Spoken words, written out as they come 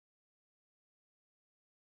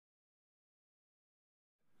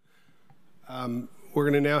We're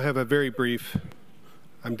going to now have a very brief,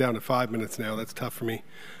 I'm down to 5 minutes now, that's tough for me,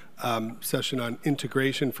 session on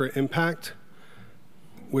integration for impact,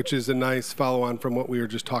 which is a nice follow-on from what we were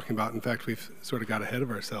just talking about. In fact, we've sort of got ahead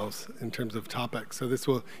of ourselves in terms of topics. So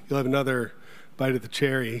you'll have another bite of the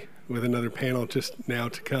cherry with another panel just now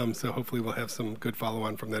to come. So hopefully we'll have some good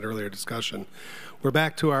follow-on from that earlier discussion. We're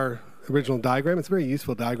back to our original diagram. It's a very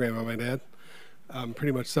useful diagram, I might add.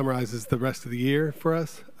 Pretty much summarizes the rest of the year for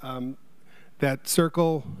us. That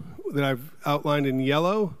circle that I've outlined in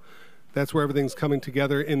yellow, that's where everything's coming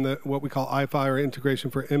together in the what we call IFI, or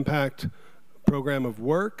Integration for Impact program of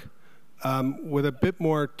work, with a bit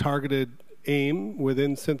more targeted aim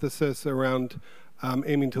within synthesis around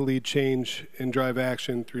aiming to lead change and drive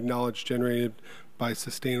action through knowledge generated by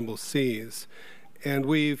sustainable Cs. And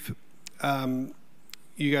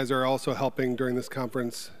you guys are also helping during this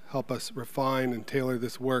conference, help us refine and tailor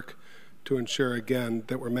this work to ensure, again,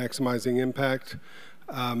 that we're maximizing impact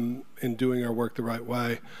and doing our work the right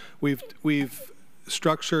way. We've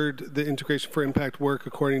structured the Integration for Impact work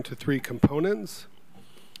according to 3 components.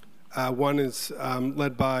 One is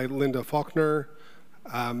led by Linda Faulkner,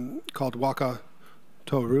 called Waka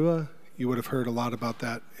Torua. You would have heard a lot about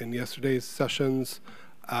that in yesterday's sessions.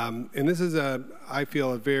 And this is, I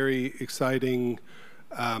feel, a very exciting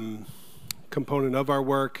component of our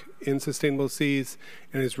work in Sustainable Seas,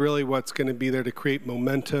 and is really what's going to be there to create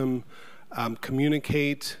momentum,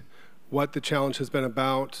 communicate what the challenge has been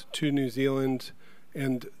about to New Zealand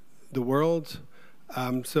and the world.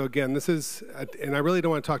 So again, this is, and I really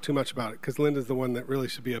don't want to talk too much about it because Linda's the one that really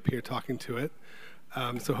should be up here talking to it.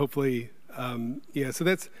 So hopefully, yeah, so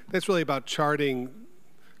that's really about charting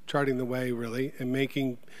the way, really, and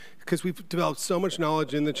making, because we've developed so much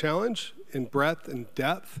knowledge in the challenge, in breadth and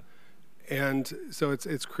depth, and so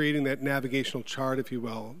it's creating that navigational chart, if you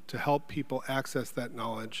will, to help people access that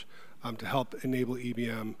knowledge, to help enable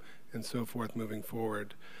EBM and so forth moving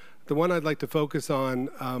forward. The one I'd like to focus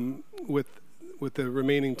on with the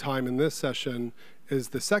remaining time in this session is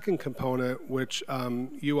the second component, which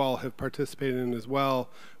you all have participated in as well.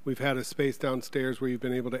 We've had a space downstairs where you've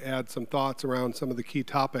been able to add some thoughts around some of the key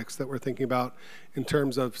topics that we're thinking about in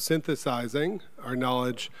terms of synthesizing our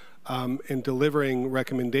knowledge and delivering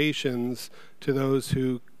recommendations to those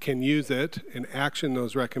who can use it and action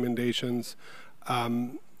those recommendations.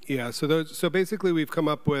 Yeah, so basically we've come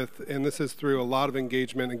up with, and this is through a lot of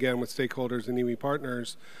engagement, again, with stakeholders and iwi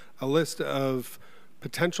partners, a list of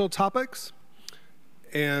potential topics,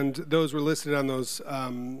 and those were listed on those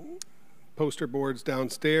poster boards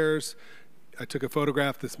downstairs. I took a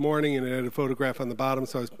photograph this morning, and it had a photograph on the bottom,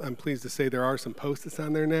 so I'm pleased to say there are some Post-its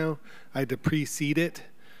on there now. I had to precede it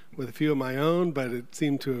with a few of my own, but it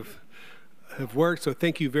seemed to have worked. So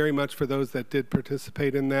thank you very much for those that did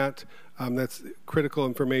participate in that. That's critical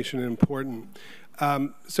information and important.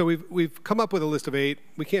 So we've come up with a list of 8.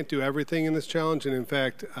 We can't do everything in this challenge, and in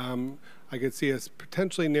fact, I could see us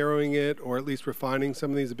potentially narrowing it or at least refining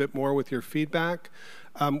some of these a bit more with your feedback.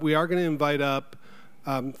 We are going to invite up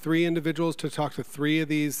 3 individuals to talk to 3 of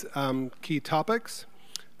these key topics,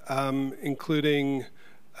 including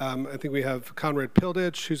I think we have Conrad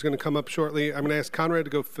Pildich, who's going to come up shortly. I'm going to ask Conrad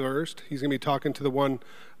to go first. He's going to be talking to the one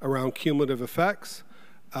around cumulative effects.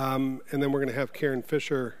 And then we're going to have Karen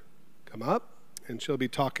Fisher come up, and she'll be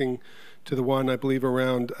talking to the one, I believe,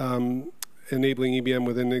 around enabling EBM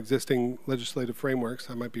within existing legislative frameworks.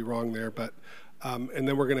 I might be wrong there, but and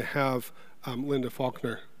then we're going to have Linda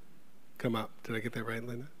Faulkner come up. Did I get that right,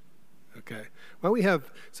 Linda? Okay. Well,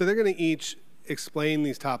 so they're going to each explain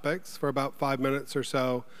these topics for about 5 minutes or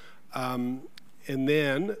so, and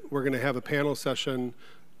then we're going to have a panel session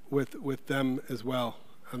with them as well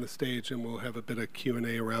on the stage, and we'll have a bit of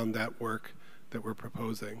Q&A around that work that we're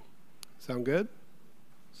proposing. Sound good?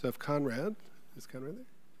 So if Conrad, is Conrad there?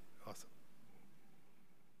 Awesome.